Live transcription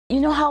You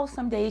know how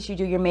some days you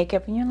do your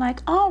makeup and you're like,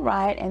 all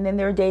right, and then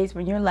there are days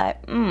when you're like,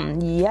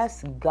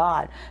 yes,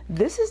 God.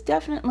 This is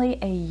definitely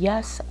a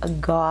yes,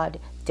 God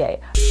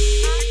day.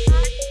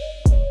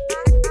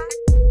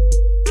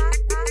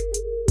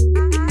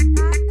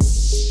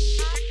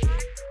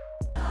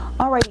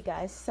 Alrighty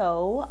guys,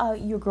 so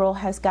your girl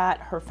has got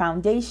her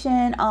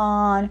foundation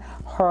on,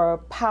 her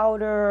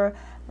powder,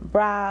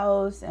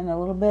 brows, and a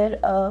little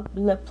bit of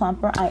lip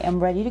plumper. I am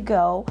ready to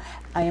go.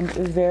 I am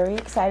very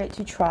excited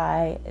to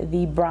try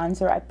the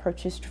bronzer I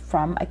purchased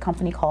from a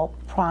company called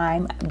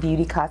Prime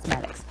Beauty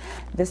Cosmetics.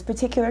 This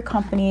particular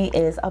company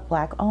is a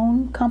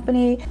Black-owned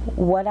company.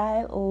 What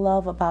I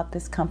love about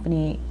this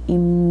company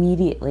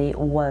immediately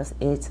was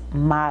its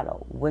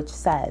motto, which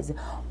says,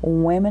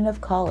 women of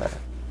color,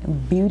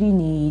 beauty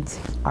needs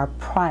are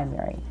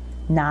primary,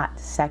 not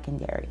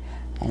secondary.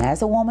 And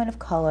as a woman of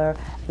color,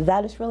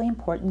 that is really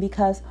important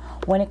because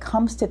when it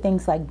comes to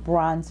things like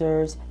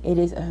bronzers, it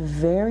is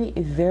very,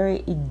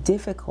 very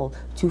difficult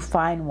to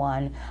find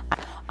one.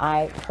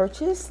 I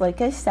purchased, like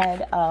I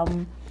said,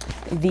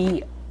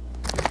 the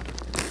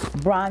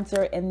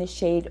bronzer in the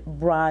shade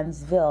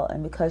Bronzeville,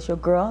 and because your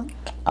girl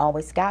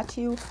always got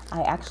you,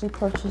 I actually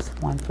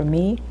purchased one for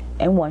me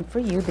and one for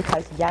you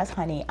because yes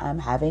honey, I'm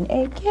having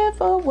a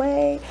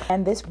giveaway,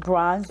 and this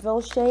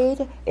Bronzeville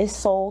shade is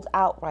sold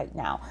out right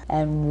now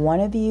and one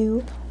of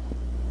you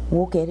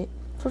will get it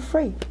for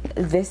free.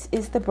 This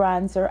is the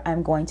bronzer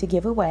I'm going to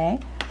give away,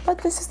 but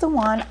this is the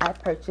one I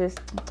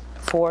purchased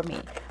for me.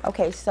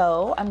 Okay,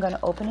 so I'm gonna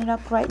open it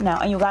up right now,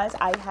 and you guys,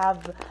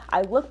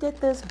 I looked at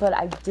this, but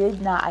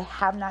I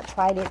have not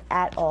tried it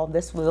at all.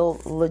 This will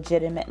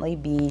legitimately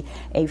be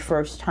a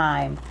first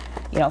time,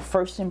 you know,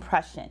 first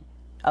impression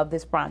of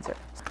this bronzer.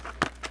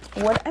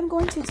 What I'm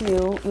going to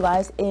do, you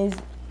guys, is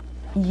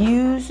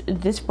use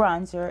this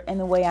bronzer in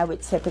the way I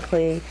would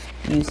typically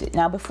use it.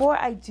 Now before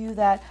I do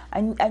that,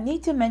 I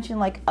need to mention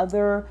like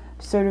other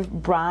sort of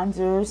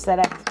bronzers that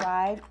I've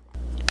tried.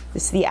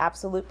 This is the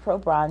Absolute Pro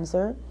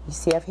bronzer. You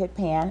see I've hit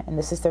pan, and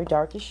this is their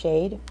darkest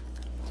shade.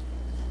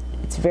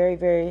 It's very,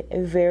 very,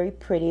 very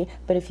pretty,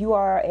 but if you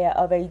are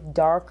of a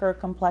darker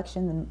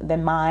complexion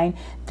than mine,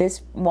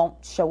 this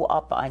won't show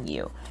up on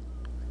you.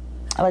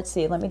 Let's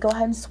see, let me go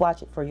ahead and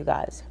swatch it for you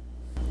guys.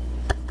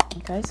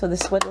 Okay, so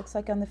this is what it looks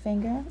like on the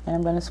finger, and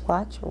I'm going to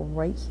swatch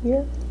right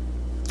here.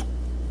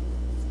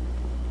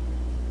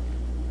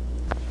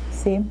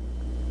 See?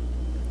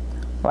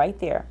 Right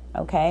there,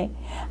 okay?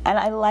 And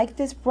I like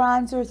this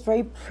bronzer. It's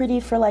very pretty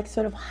for like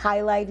sort of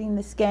highlighting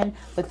the skin,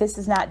 but this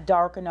is not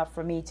dark enough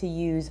for me to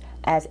use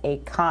as a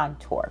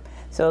contour.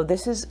 So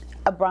this is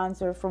a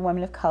bronzer for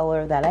women of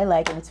color that I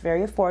like, and it's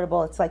very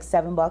affordable. It's like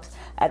 $7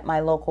 at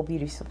my local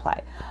beauty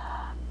supply.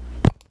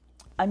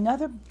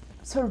 Another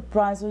sort of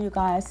bronzer, you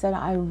guys, that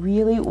I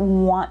really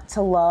want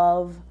to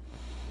love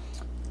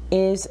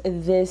is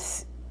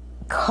this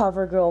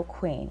CoverGirl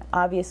Queen.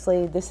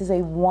 Obviously, this is a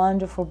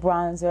wonderful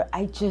bronzer.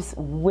 I just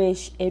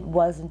wish it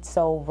wasn't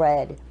so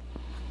red.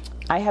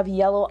 I have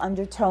yellow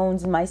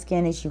undertones in my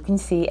skin, as you can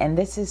see, and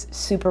this is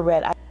super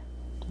red.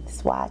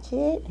 Swatch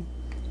it.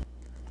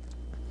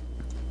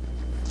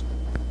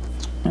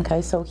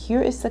 Okay, so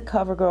here is the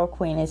CoverGirl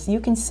Queen. As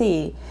you can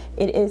see,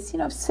 it is, you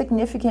know,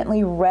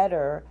 significantly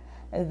redder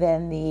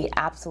than the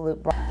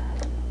Absolute bronzer.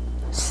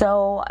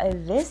 So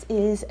this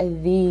is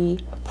the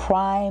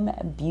Prime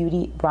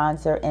Beauty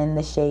bronzer in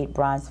the shade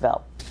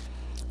Bronzeville.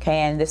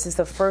 Okay, and this is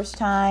the first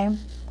time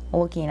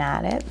looking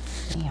at it.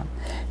 Damn.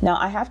 Now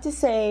I have to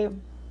say,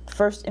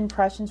 first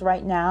impressions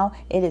right now,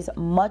 it is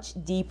much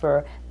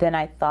deeper than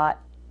I thought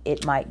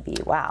it might be.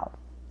 Wow.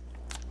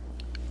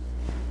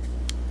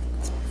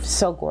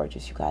 So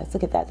gorgeous, you guys.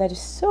 Look at that. That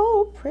is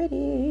so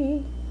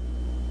pretty.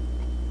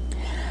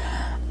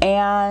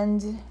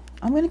 And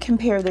I'm going to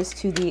compare this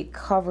to the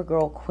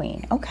CoverGirl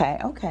Queen. Okay,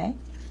 okay.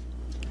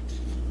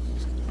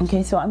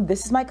 Okay, so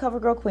this is my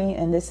CoverGirl Queen,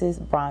 and this is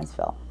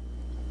Bronzeville.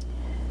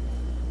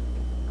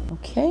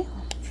 Okay,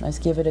 let's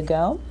give it a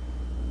go.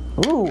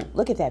 Ooh,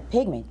 look at that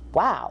pigment.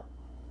 Wow,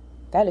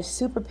 that is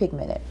super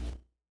pigmented.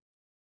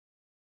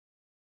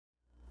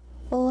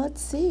 Well,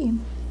 let's see.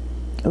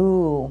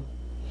 Ooh.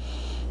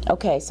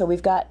 Okay, so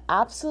we've got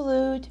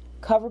Absolute,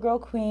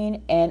 CoverGirl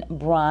Queen, and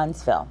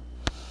Bronzeville.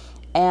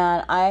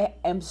 And I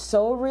am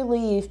so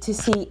relieved to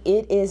see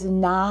it is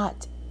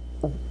not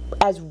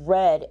as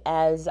red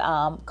as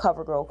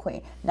CoverGirl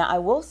Queen. Now I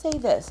will say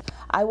this,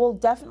 I will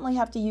definitely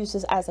have to use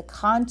this as a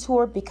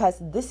contour because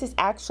this is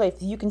actually,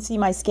 if you can see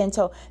my skin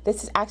tone,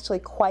 this is actually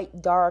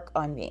quite dark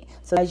on me.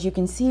 So as you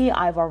can see,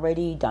 I've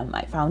already done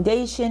my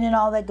foundation and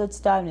all that good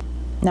stuff.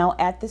 Now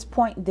at this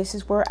point, this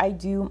is where I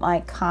do my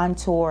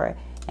contour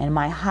and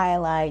my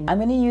highlight. I'm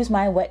going to use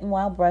my Wet n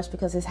Wild brush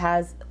because this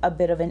has a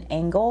bit of an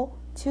angle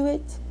to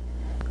it.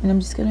 And I'm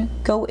just going to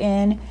go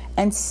in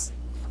and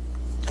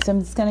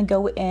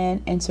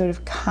sort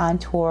of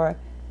contour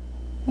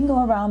and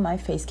go around my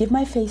face. Give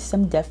my face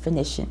some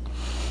definition.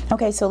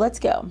 Okay, so let's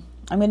go.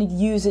 I'm going to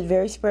use it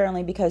very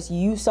sparingly because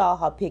you saw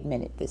how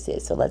pigmented this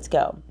is. So let's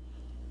go.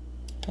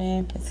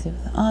 Okay, let's see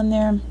what's on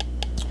there.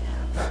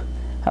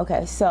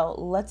 Okay, so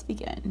let's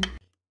begin.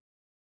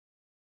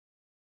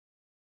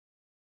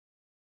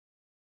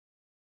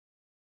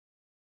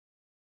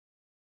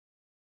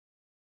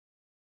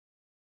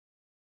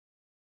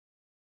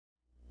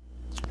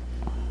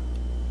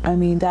 I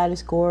mean, that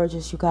is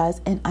gorgeous, you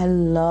guys, and I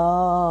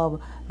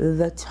love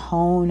the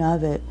tone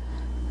of it.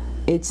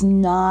 It's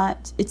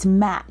not, it's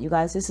matte, you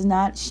guys. This is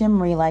not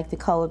shimmery like the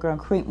Color Girl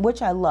Cream,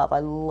 which I love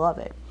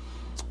it.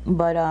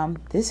 But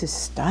this is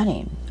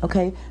stunning.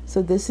 Okay,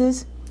 so this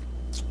is,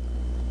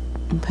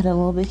 put a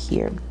little bit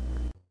here.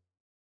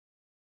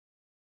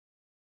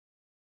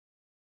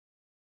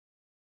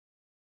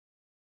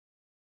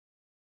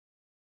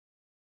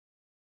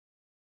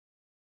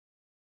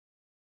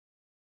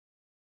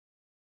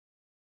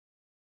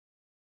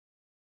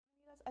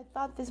 I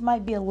thought this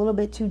might be a little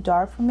bit too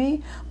dark for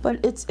me,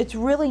 but it's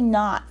really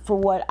not for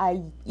what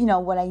I, you know,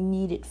 what I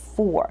need it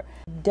for.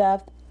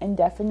 Depth and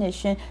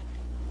definition,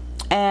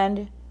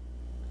 and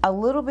a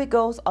little bit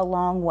goes a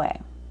long way,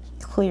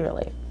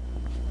 clearly.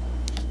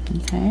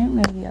 Okay,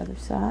 maybe the other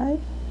side.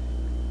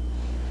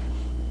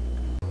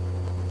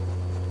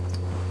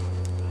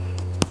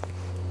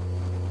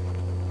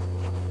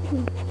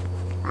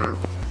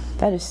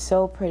 That is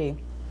so pretty.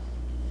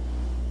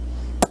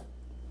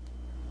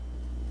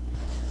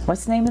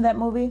 What's the name of that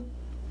movie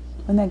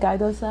when that guy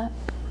does that?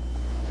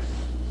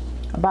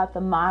 About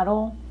the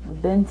model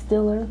with Ben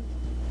Stiller.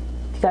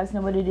 If you guys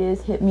know what it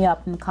is, hit me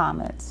up in the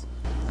comments.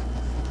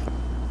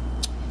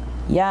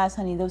 Yes,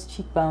 honey, those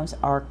cheekbones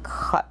are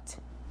cut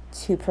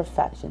to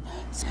perfection.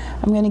 So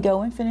I'm going to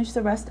go and finish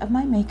the rest of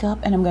my makeup,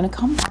 and I'm going to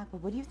come back.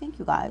 But what do you think,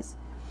 you guys?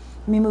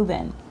 Let me move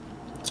in.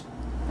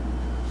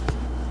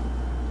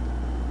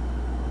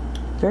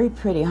 Very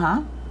pretty,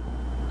 huh?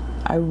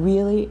 I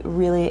really,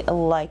 really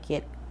like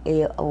it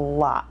a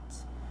lot.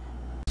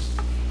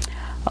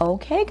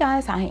 Okay,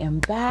 guys, I am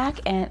back,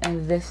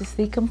 and this is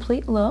the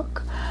complete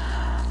look.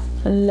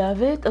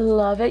 Love it,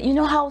 love it. You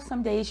know how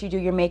some days you do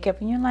your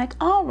makeup and you're like,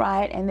 all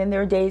right, and then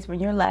there are days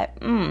when you're like,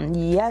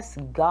 yes,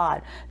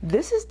 God.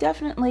 This is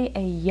definitely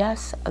a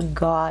yes,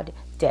 God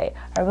day.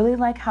 I really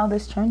like how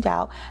this turned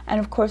out. And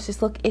of course,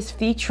 this look is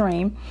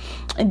featuring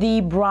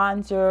the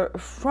bronzer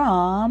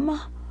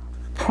from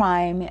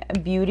Prime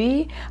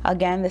Beauty.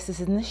 Again, this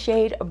is in the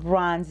shade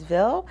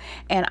Bronzeville,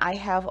 and I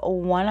have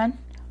one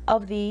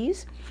of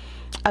these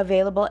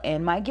available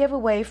in my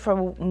giveaway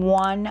from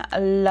one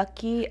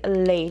lucky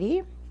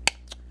lady.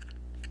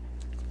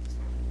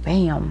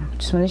 Bam.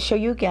 Just want to show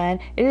you again.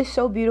 It is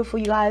so beautiful,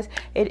 you guys.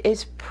 It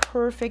is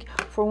perfect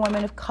for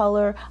women of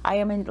color. I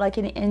am in like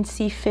an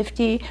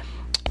NC50.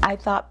 I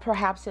thought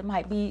perhaps it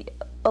might be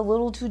a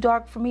little too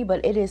dark for me,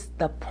 but it is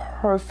the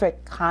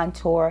perfect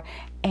contour,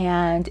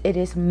 and it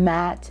is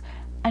matte,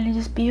 and it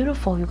is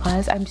beautiful, you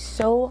guys. I'm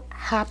so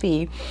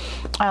happy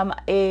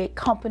a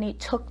company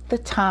took the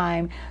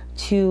time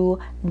to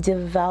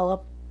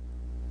develop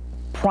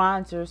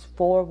bronzers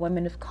for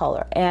women of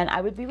color. And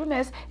I would be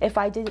remiss if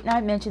I did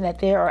not mention that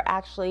there are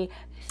actually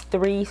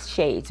 3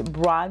 shades.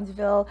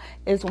 Bronzeville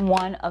is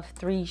one of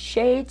 3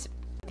 shades,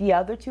 the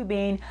other 2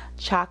 being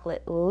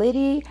Chocolate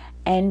Liddy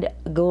and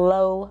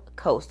Glow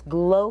Coast.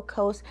 Glow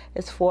Coast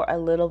is for a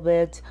little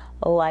bit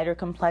lighter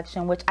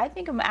complexion, which I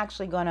think I'm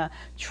actually gonna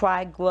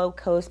try Glow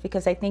Coast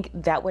because I think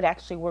that would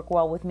actually work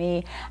well with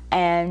me.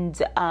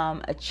 And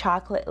a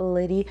Chocolate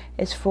Liddy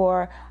is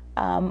for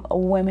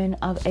women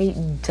of a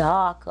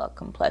darker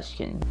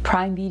complexion.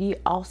 Prime Beauty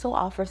also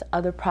offers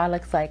other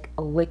products like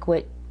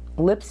liquid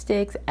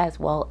lipsticks as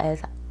well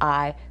as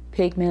eye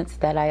pigments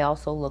that I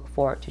also look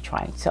forward to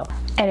trying. So,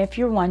 and if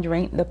you're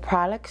wondering, the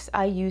products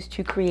I use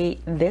to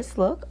create this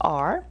look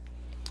are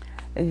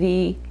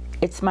the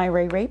It's My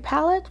Ray Ray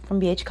palette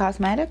from BH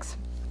Cosmetics.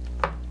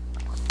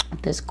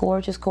 This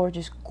gorgeous,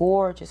 gorgeous,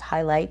 gorgeous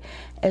highlight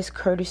is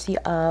courtesy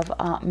of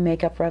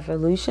Makeup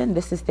Revolution.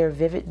 This is their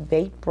Vivid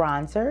Bait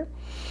Bronzer.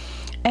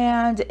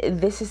 And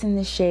this is in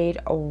the shade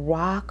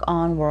Rock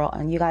On World.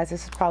 And you guys,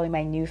 this is probably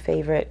my new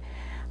favorite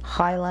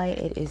highlight.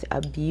 It is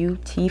a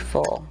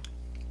beautiful,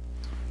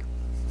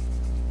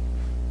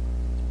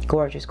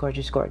 gorgeous,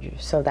 gorgeous,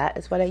 gorgeous. So that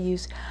is what I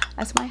use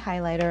as my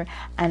highlighter.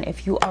 And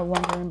if you are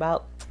wondering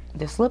about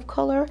this lip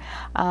color,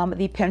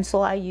 the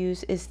pencil I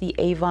use is the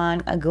Avon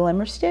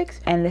Glimmer Sticks,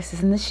 and this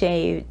is in the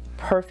shade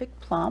Perfect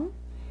Plum.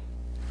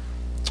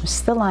 This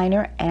is the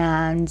liner,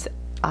 and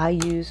I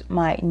use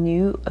my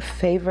new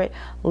favorite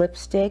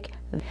lipstick.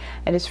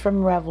 It is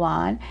from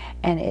Revlon,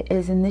 and it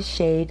is in the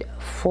shade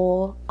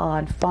Full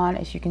On Fawn.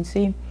 As you can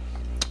see,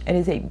 it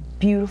is a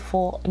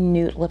beautiful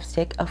nude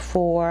lipstick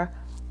for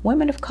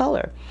women of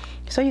color.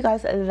 So you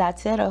guys,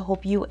 that's it. I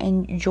hope you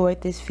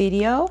enjoyed this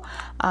video.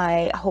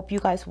 I hope you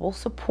guys will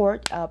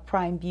support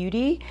Prime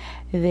Beauty.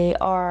 They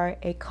are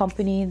a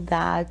company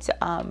that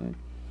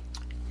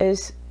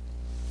is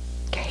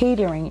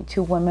catering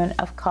to women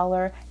of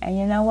color, and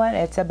you know what,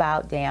 it's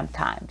about damn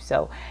time.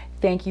 So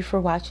thank you for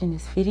watching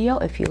this video.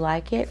 If you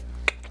like it,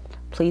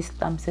 please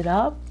thumbs it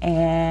up,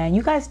 and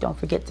you guys don't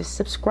forget to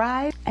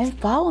subscribe and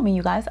follow me.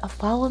 You guys,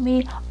 follow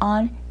me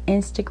on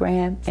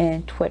Instagram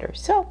and Twitter.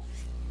 So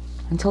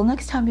until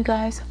next time, you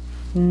guys,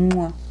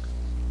 mwah.